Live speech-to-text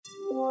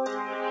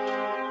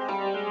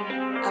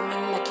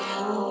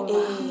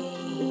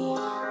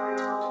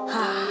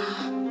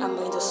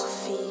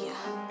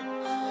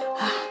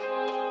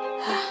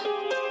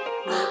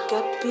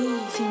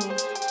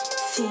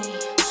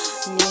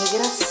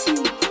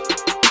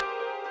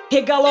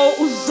Regalou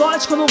os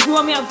olhos quando ouviu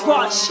a minha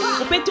voz.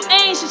 O peito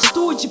enche,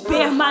 atitude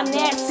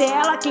permanece. É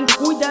ela quem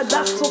cuida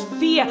da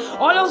Sofia.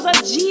 Olha a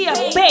ousadia,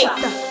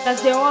 peita,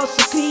 trazer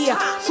osso, cria.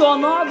 Sou a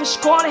nova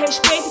escola e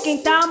respeita quem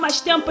tá mais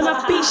tempo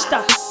na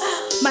pista.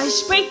 Mas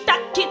respeita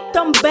aqui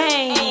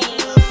também,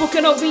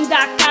 porque não vim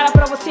dar cara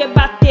pra você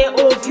bater.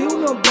 Ouviu,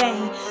 meu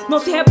bem? Não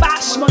se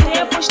rebaixe,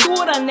 mantenha a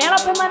postura, nela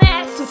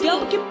permanece. O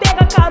tempo que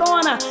pega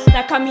carona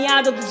na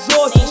caminhada dos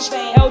outros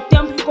é o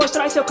tempo que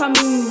constrói seu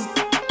caminho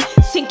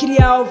sem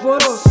criar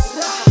alvoroço.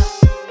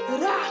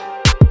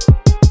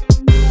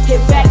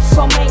 Revele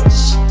sua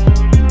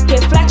mente,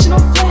 reflete, não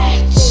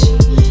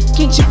flerte.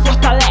 Quem te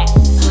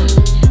fortalece,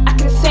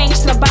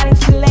 acrescente, trabalhe em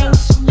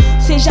silêncio.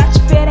 Seja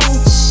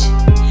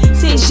diferente,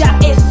 seja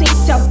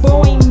essência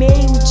boa em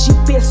meio de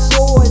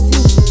pessoas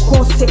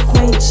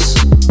inconsequentes.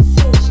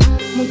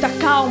 Muita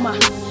calma,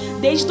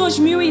 desde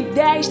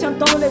 2010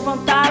 tentando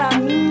levantar a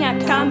minha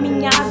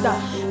caminhada.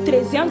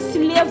 300 se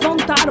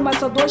levantaram, mas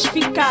só 2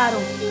 ficaram.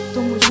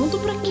 Tamo junto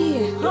pra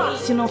quê?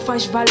 Se não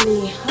faz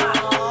valer.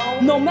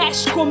 Não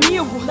mexe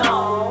comigo,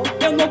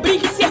 eu não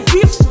brigo em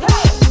serviço.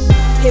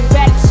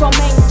 Revele sua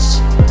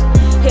mente,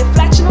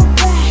 reflete, não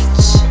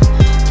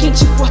perde. Quem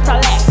te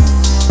fortalece,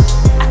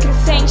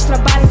 acrescente,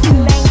 trabalhe em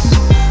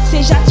silêncio.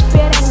 Seja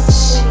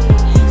diferente,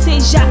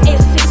 seja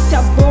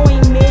essência boa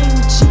em meio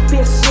de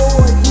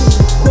pessoas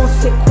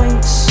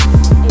inconsequentes.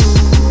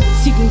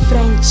 Siga em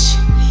frente,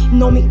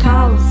 não me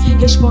calo.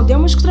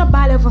 Respondemos com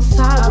trabalho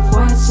avançado,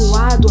 corre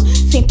suado,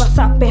 sem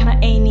passar a perna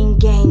em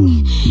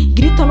ninguém.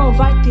 Grita, não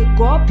vai ter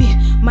golpe,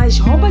 mas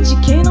rouba de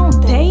quem não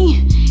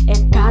tem. É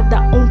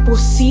cada um por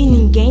si,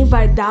 ninguém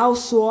vai dar o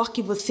suor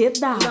que você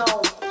dá.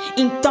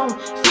 Então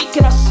fique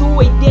na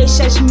sua e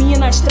deixa as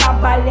minas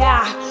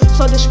trabalhar.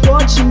 Só Deus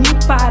pode me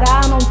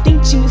parar, não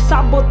tente me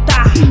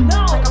sabotar.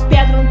 Taca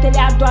pedra no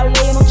telhado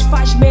alheio não te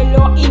faz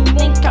melhor e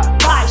nem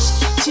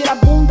capaz. Tira a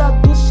bunda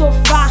do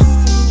sofá,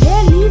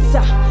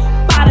 realiza,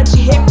 para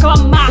de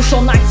reclamar. O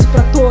sol nasce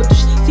pra todos,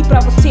 se pra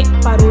você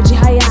parou de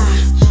raiar.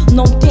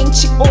 Não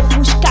tente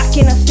ofuscar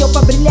quem nasceu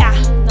pra brilhar.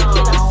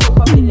 Quem nasceu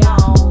pra brilhar.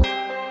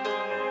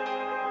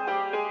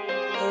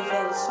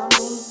 Revele sua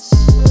mente,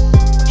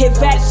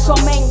 revele sua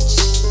mente,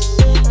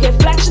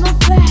 reflete, não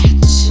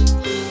flerte.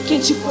 Quem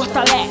te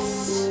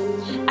fortalece,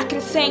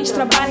 acrescente,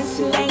 trabalhe em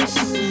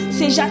silêncio.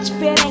 Seja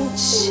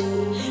diferente,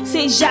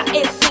 seja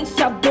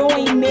essência boa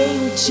em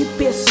meio de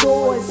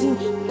pessoas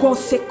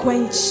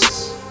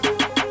inconsequentes.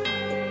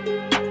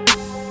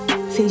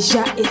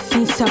 Seja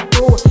essência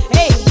boa,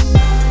 ei!